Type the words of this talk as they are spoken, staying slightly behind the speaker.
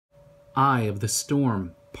Eye of the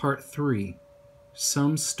Storm, Part 3.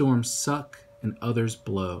 Some storms suck and others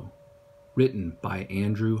blow. Written by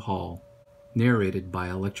Andrew Hall. Narrated by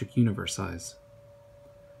Electric Universe.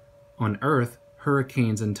 On Earth,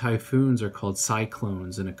 hurricanes and typhoons are called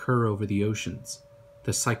cyclones and occur over the oceans.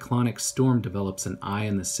 The cyclonic storm develops an eye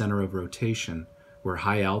in the center of rotation, where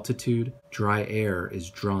high altitude, dry air is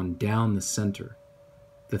drawn down the center.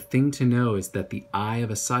 The thing to know is that the eye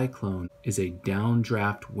of a cyclone is a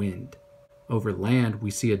downdraft wind. Over land,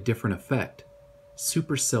 we see a different effect.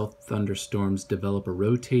 Supercell thunderstorms develop a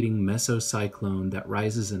rotating mesocyclone that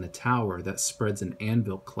rises in a tower that spreads an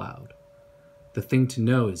anvil cloud. The thing to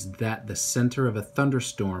know is that the center of a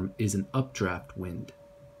thunderstorm is an updraft wind.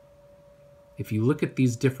 If you look at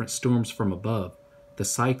these different storms from above, the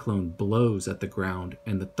cyclone blows at the ground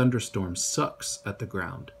and the thunderstorm sucks at the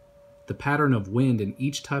ground. The pattern of wind in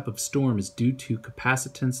each type of storm is due to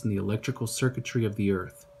capacitance in the electrical circuitry of the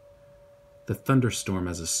Earth. The thunderstorm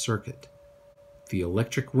as a circuit. The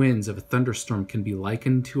electric winds of a thunderstorm can be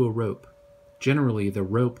likened to a rope. Generally, the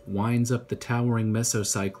rope winds up the towering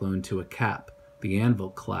mesocyclone to a cap, the anvil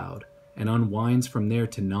cloud, and unwinds from there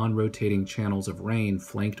to non-rotating channels of rain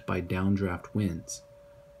flanked by downdraft winds.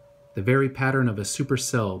 The very pattern of a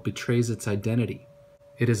supercell betrays its identity.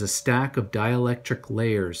 It is a stack of dielectric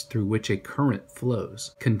layers through which a current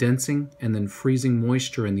flows, condensing and then freezing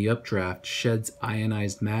moisture in the updraft sheds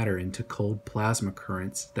ionized matter into cold plasma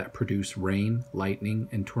currents that produce rain, lightning,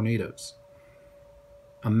 and tornadoes.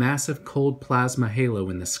 A massive cold plasma halo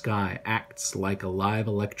in the sky acts like a live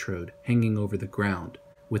electrode hanging over the ground,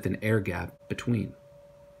 with an air gap between.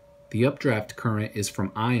 The updraft current is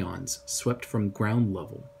from ions swept from ground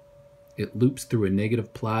level. It loops through a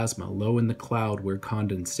negative plasma low in the cloud where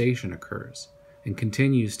condensation occurs, and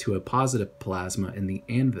continues to a positive plasma in the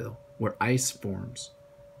anvil where ice forms.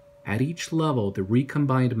 At each level, the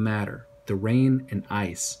recombined matter, the rain and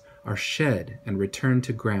ice, are shed and returned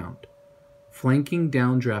to ground. Flanking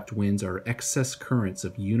downdraft winds are excess currents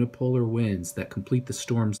of unipolar winds that complete the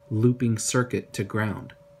storm's looping circuit to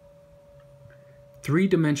ground.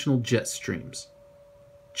 Three-dimensional jet streams.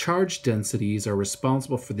 Charge densities are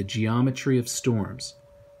responsible for the geometry of storms.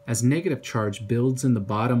 As negative charge builds in the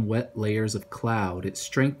bottom wet layers of cloud, it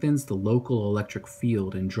strengthens the local electric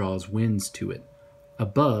field and draws winds to it.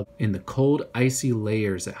 Above, in the cold, icy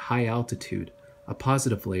layers at high altitude, a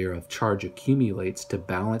positive layer of charge accumulates to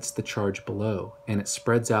balance the charge below, and it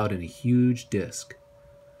spreads out in a huge disk.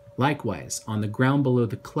 Likewise, on the ground below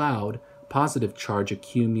the cloud, positive charge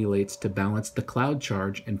accumulates to balance the cloud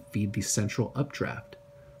charge and feed the central updraft.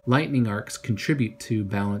 Lightning arcs contribute to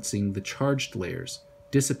balancing the charged layers,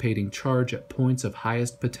 dissipating charge at points of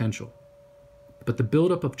highest potential. But the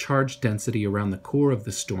buildup of charge density around the core of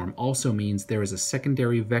the storm also means there is a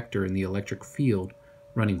secondary vector in the electric field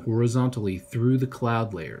running horizontally through the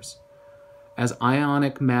cloud layers. As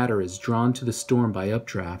ionic matter is drawn to the storm by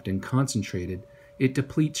updraft and concentrated, it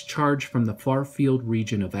depletes charge from the far-field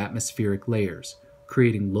region of atmospheric layers,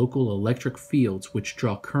 creating local electric fields which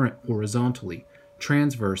draw current horizontally,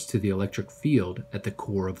 transverse to the electric field at the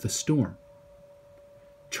core of the storm.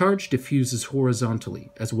 Charge diffuses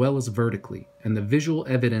horizontally as well as vertically, and the visual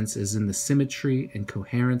evidence is in the symmetry and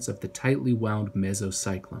coherence of the tightly wound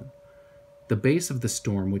mesocyclone, the base of the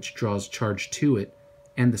storm which draws charge to it,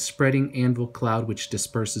 and the spreading anvil cloud which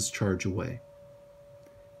disperses charge away.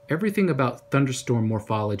 Everything about thunderstorm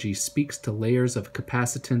morphology speaks to layers of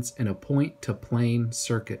capacitance in a point-to-plane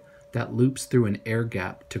circuit that loops through an air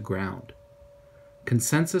gap to ground.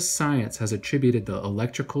 Consensus science has attributed the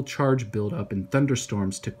electrical charge buildup in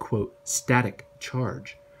thunderstorms to, quote, static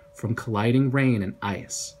charge from colliding rain and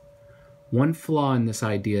ice. One flaw in this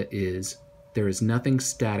idea is there is nothing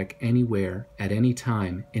static anywhere, at any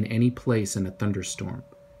time, in any place in a thunderstorm.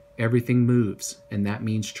 Everything moves, and that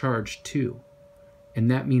means charge too.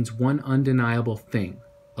 And that means one undeniable thing,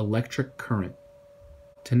 electric current.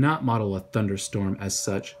 To not model a thunderstorm as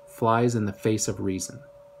such flies in the face of reason.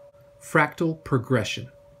 Fractal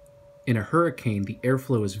progression. In a hurricane, the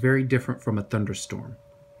airflow is very different from a thunderstorm.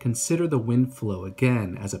 Consider the wind flow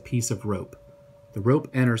again as a piece of rope. The rope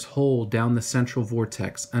enters whole down the central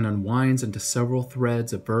vortex and unwinds into several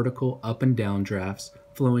threads of vertical up and down drafts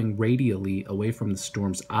flowing radially away from the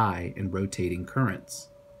storm's eye in rotating currents.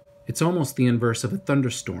 It's almost the inverse of a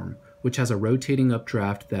thunderstorm, which has a rotating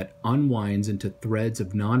updraft that unwinds into threads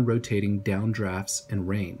of non-rotating downdrafts and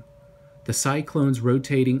rain. The cyclone's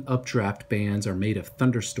rotating updraft bands are made of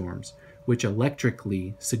thunderstorms, which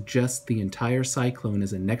electrically suggests the entire cyclone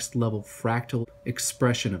is a next-level fractal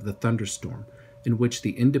expression of the thunderstorm, in which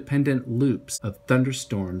the independent loops of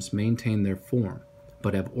thunderstorms maintain their form,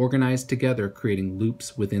 but have organized together, creating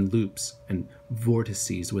loops within loops and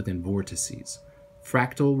vortices within vortices.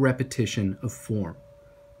 Fractal repetition of form.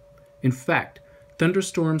 In fact,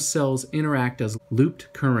 thunderstorm cells interact as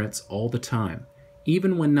looped currents all the time,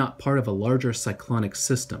 even when not part of a larger cyclonic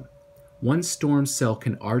system. One storm cell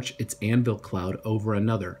can arch its anvil cloud over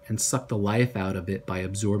another and suck the life out of it by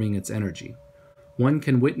absorbing its energy. One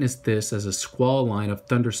can witness this as a squall line of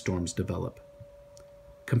thunderstorms develop.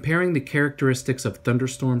 Comparing the characteristics of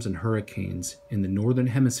thunderstorms and hurricanes in the northern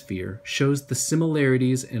hemisphere shows the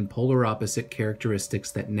similarities and polar opposite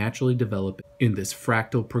characteristics that naturally develop in this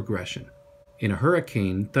fractal progression. In a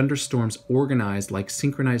hurricane, thunderstorms organize like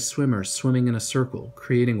synchronized swimmers swimming in a circle,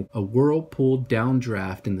 creating a whirlpool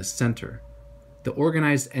downdraft in the center. The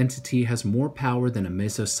organized entity has more power than a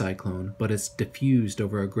mesocyclone, but it's diffused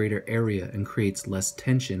over a greater area and creates less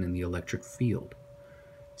tension in the electric field.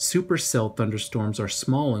 Supercell thunderstorms are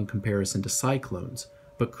small in comparison to cyclones,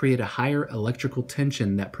 but create a higher electrical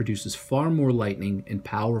tension that produces far more lightning and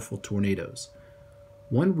powerful tornadoes.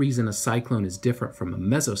 One reason a cyclone is different from a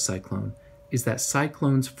mesocyclone is that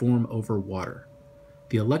cyclones form over water.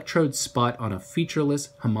 The electrode spot on a featureless,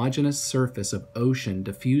 homogeneous surface of ocean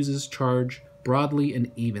diffuses charge broadly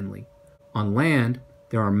and evenly. On land,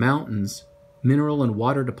 there are mountains, mineral and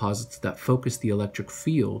water deposits that focus the electric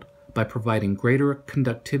field by providing greater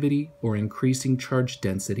conductivity or increasing charge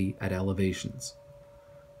density at elevations.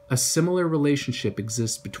 A similar relationship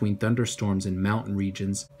exists between thunderstorms in mountain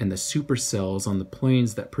regions and the supercells on the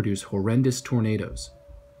plains that produce horrendous tornadoes.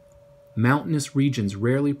 Mountainous regions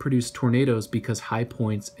rarely produce tornadoes because high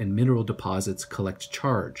points and mineral deposits collect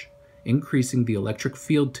charge, increasing the electric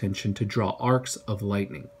field tension to draw arcs of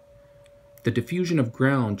lightning. The diffusion of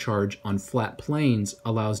ground charge on flat plains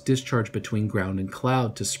allows discharge between ground and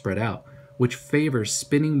cloud to spread out, which favors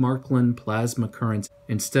spinning Markland plasma currents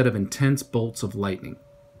instead of intense bolts of lightning.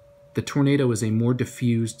 The tornado is a more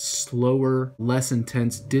diffused, slower, less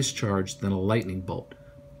intense discharge than a lightning bolt,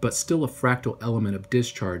 but still a fractal element of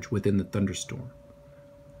discharge within the thunderstorm.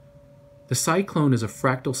 The cyclone is a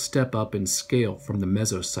fractal step up in scale from the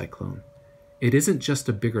mesocyclone. It isn't just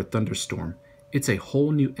a bigger thunderstorm, it's a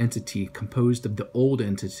whole new entity composed of the old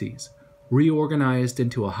entities, reorganized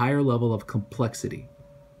into a higher level of complexity.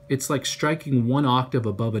 It's like striking one octave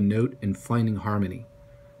above a note and finding harmony.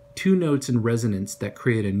 Two notes in resonance that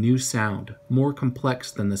create a new sound, more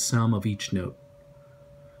complex than the sum of each note.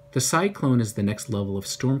 The cyclone is the next level of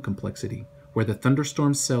storm complexity, where the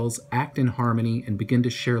thunderstorm cells act in harmony and begin to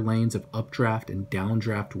share lanes of updraft and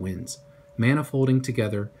downdraft winds, manifolding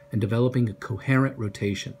together and developing a coherent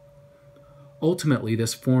rotation. Ultimately,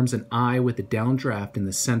 this forms an eye with a downdraft in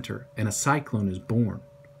the center, and a cyclone is born.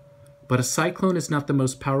 But a cyclone is not the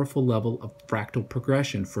most powerful level of fractal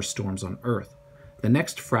progression for storms on Earth. The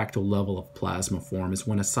next fractal level of plasma form is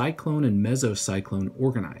when a cyclone and mesocyclone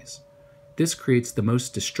organize. This creates the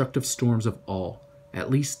most destructive storms of all,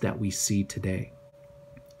 at least that we see today.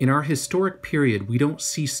 In our historic period, we don't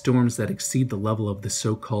see storms that exceed the level of the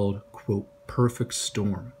so-called, quote, perfect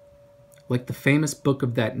storm. Like the famous book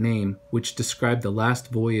of that name, which described the last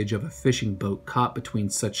voyage of a fishing boat caught between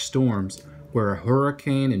such storms where a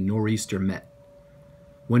hurricane and nor'easter met.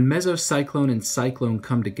 When mesocyclone and cyclone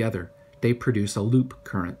come together, they produce a loop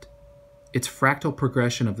current. It's fractal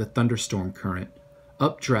progression of the thunderstorm current,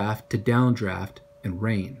 updraft to downdraft, and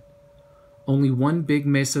rain. Only one big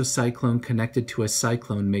mesocyclone connected to a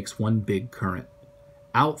cyclone makes one big current.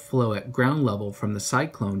 Outflow at ground level from the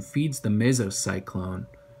cyclone feeds the mesocyclone,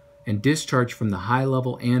 and discharge from the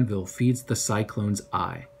high-level anvil feeds the cyclone's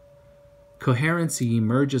eye. Coherency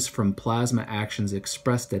emerges from plasma actions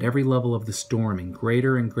expressed at every level of the storm in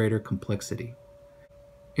greater and greater complexity.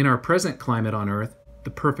 In our present climate on Earth, the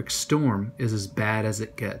perfect storm is as bad as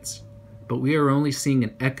it gets, but we are only seeing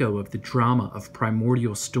an echo of the drama of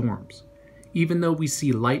primordial storms. Even though we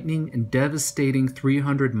see lightning and devastating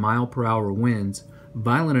 300-mile-per-hour winds,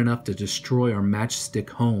 violent enough to destroy our matchstick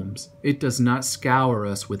homes, it does not scour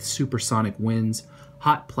us with supersonic winds,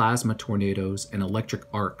 hot plasma tornadoes, and electric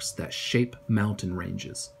arcs that shape mountain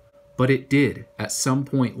ranges. But it did, at some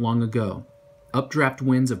point long ago. Updraft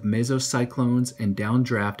winds of mesocyclones and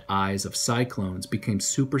downdraft eyes of cyclones became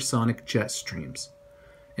supersonic jet streams.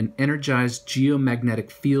 An energized geomagnetic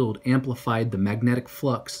field amplified the magnetic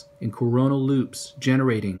flux in coronal loops,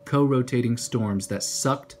 generating co-rotating storms that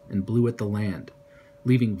sucked and blew at the land,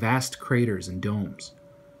 leaving vast craters and domes.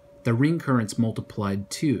 The ring currents multiplied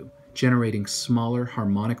too, generating smaller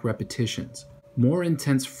harmonic repetitions, more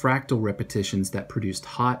intense fractal repetitions that produced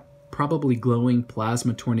hot, probably glowing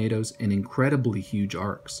plasma tornadoes and incredibly huge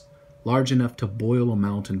arcs, large enough to boil a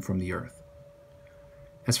mountain from the earth.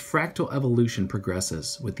 As fractal evolution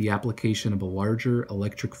progresses with the application of a larger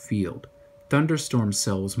electric field, thunderstorm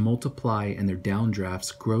cells multiply and their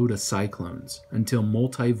downdrafts grow to cyclones until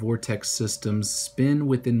multi-vortex systems spin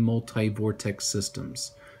within multi-vortex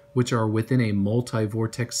systems, which are within a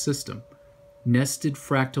multi-vortex system, nested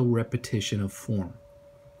fractal repetition of form.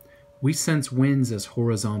 We sense winds as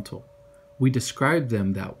horizontal. We describe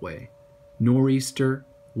them that way: nor'easter,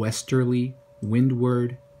 westerly,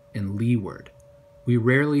 windward, and leeward. We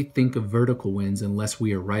rarely think of vertical winds unless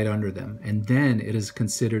we are right under them, and then it is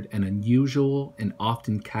considered an unusual and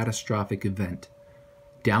often catastrophic event.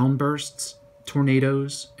 Downbursts,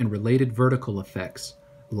 tornadoes, and related vertical effects,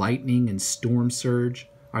 lightning and storm surge,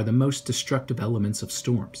 are the most destructive elements of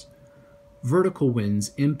storms. Vertical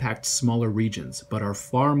winds impact smaller regions, but are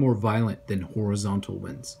far more violent than horizontal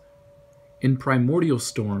winds. In primordial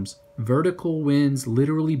storms, vertical winds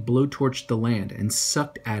literally blowtorched the land and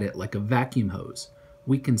sucked at it like a vacuum hose.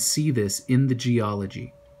 We can see this in the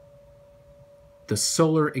geology. The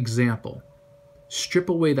solar example. Strip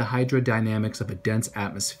away the hydrodynamics of a dense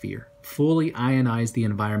atmosphere, fully ionize the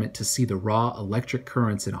environment to see the raw electric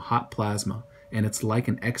currents in a hot plasma, and it's like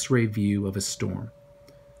an X-ray view of a storm.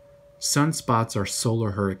 Sunspots are solar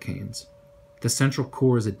hurricanes. The central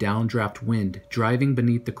core is a downdraft wind driving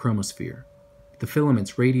beneath the chromosphere. The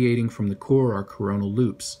filaments radiating from the core are coronal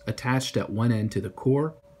loops, attached at one end to the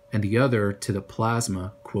core and the other to the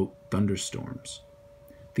plasma, quote, thunderstorms.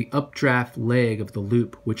 The updraft leg of the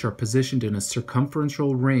loop, which are positioned in a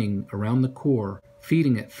circumferential ring around the core,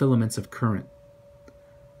 feeding it filaments of current.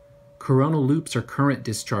 Coronal loops are current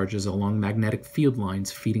discharges along magnetic field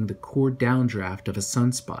lines feeding the core downdraft of a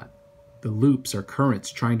sunspot. The loops are currents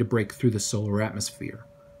trying to break through the solar atmosphere.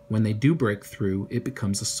 When they do break through, it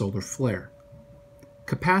becomes a solar flare.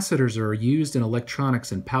 Capacitors are used in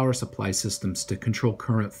electronics and power supply systems to control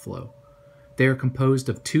current flow. They are composed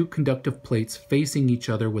of two conductive plates facing each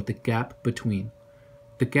other with a gap between.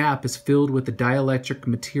 The gap is filled with a dielectric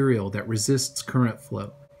material that resists current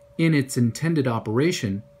flow. In its intended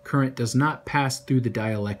operation, current does not pass through the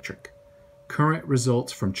dielectric. Current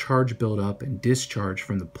results from charge buildup and discharge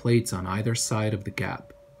from the plates on either side of the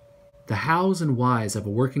gap. The hows and whys of a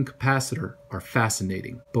working capacitor are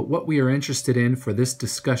fascinating, but what we are interested in for this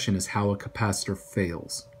discussion is how a capacitor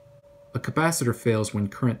fails. A capacitor fails when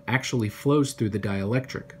current actually flows through the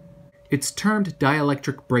dielectric. It's termed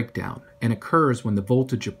dielectric breakdown and occurs when the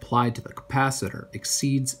voltage applied to the capacitor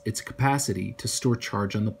exceeds its capacity to store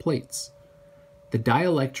charge on the plates. The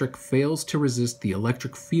dielectric fails to resist the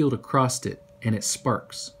electric field across it, and it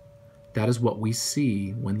sparks. That is what we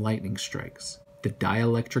see when lightning strikes. The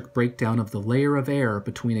dielectric breakdown of the layer of air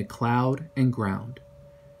between a cloud and ground.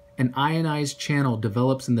 An ionized channel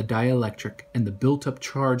develops in the dielectric, and the built-up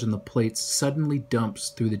charge on the plates suddenly dumps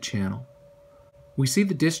through the channel. We see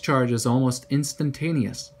the discharge as almost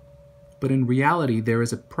instantaneous, but in reality there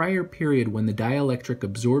is a prior period when the dielectric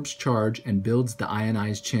absorbs charge and builds the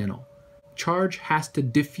ionized channel. Charge has to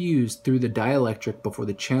diffuse through the dielectric before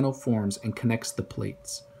the channel forms and connects the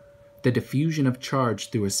plates. The diffusion of charge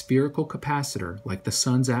through a spherical capacitor, like the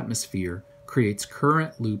sun's atmosphere, creates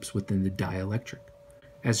current loops within the dielectric.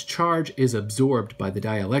 As charge is absorbed by the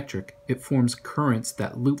dielectric, it forms currents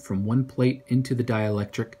that loop from one plate into the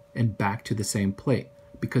dielectric and back to the same plate,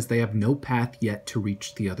 because they have no path yet to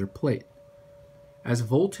reach the other plate. As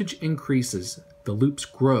voltage increases, the loops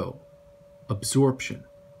grow, absorption,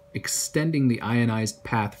 extending the ionized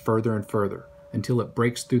path further and further, until it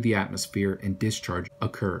breaks through the atmosphere and discharge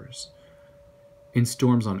occurs. In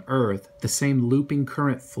storms on Earth, the same looping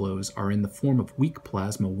current flows are in the form of weak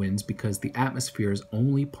plasma winds because the atmosphere is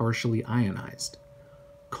only partially ionized.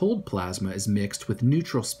 Cold plasma is mixed with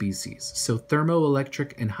neutral species, so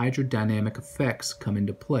thermoelectric and hydrodynamic effects come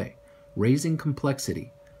into play, raising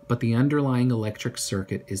complexity, but the underlying electric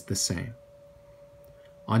circuit is the same.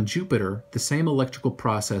 On Jupiter, the same electrical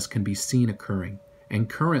process can be seen occurring, and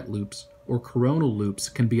current loops or coronal loops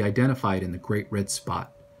can be identified in the Great Red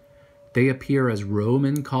Spot. They appear as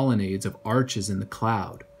Roman colonnades of arches in the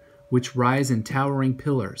cloud, which rise in towering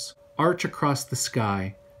pillars, arch across the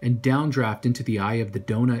sky, and downdraft into the eye of the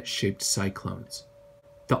donut-shaped cyclones.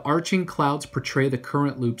 The arching clouds portray the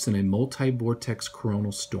current loops in a multi-vortex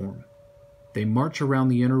coronal storm. They march around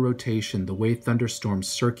the inner rotation the way thunderstorms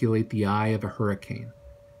circulate the eye of a hurricane.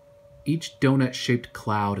 Each donut-shaped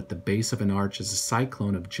cloud at the base of an arch is a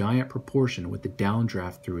cyclone of giant proportion with the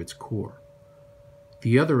downdraft through its core.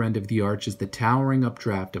 The other end of the arch is the towering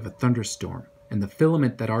updraft of a thunderstorm, and the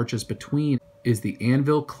filament that arches between is the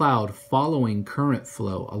anvil cloud following current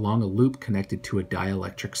flow along a loop connected to a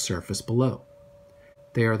dielectric surface below.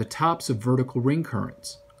 They are the tops of vertical ring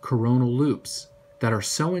currents, coronal loops, that are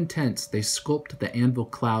so intense they sculpt the anvil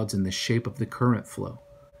clouds in the shape of the current flow.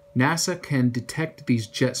 NASA can detect these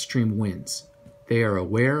jet stream winds. They are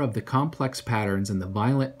aware of the complex patterns and the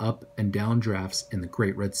violent up and down drafts in the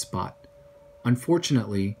Great Red Spot.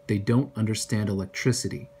 Unfortunately, they don't understand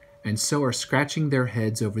electricity, and so are scratching their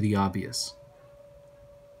heads over the obvious.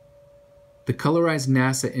 The colorized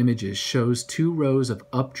NASA images shows 2 rows of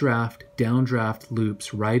updraft, downdraft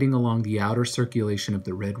loops riding along the outer circulation of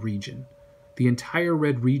the red region. The entire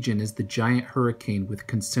red region is the giant hurricane with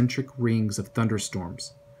concentric rings of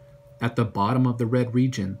thunderstorms. At the bottom of the red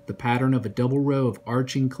region, the pattern of a double row of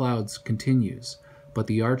arching clouds continues, but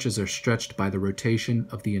the arches are stretched by the rotation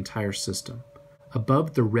of the entire system.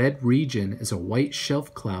 Above the red region is a white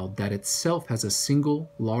shelf cloud that itself has a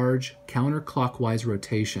single, large, counterclockwise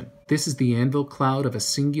rotation. This is the anvil cloud of a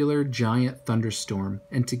singular giant thunderstorm,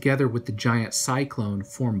 and together with the giant cyclone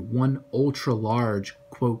form one ultra-large,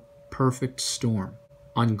 quote, perfect storm.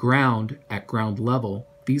 On ground, at ground level,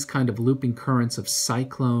 these kind of looping currents of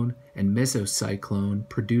cyclone and mesocyclone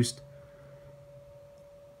produced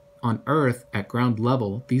on Earth, at ground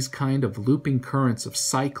level, these kind of looping currents of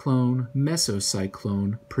cyclone,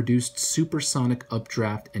 mesocyclone produced supersonic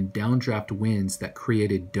updraft and downdraft winds that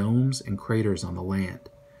created domes and craters on the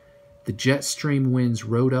land. The jet stream winds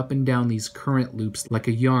rode up and down these current loops like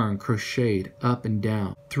a yarn crocheted up and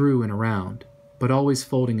down, through and around, but always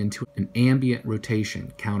folding into an ambient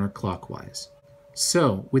rotation counterclockwise.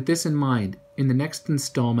 So, with this in mind, in the next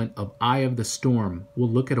installment of Eye of the Storm, we'll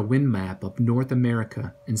look at a wind map of North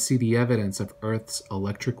America and see the evidence of Earth's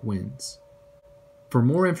electric winds. For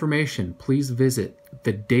more information, please visit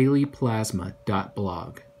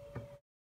thedailyplasma.blog.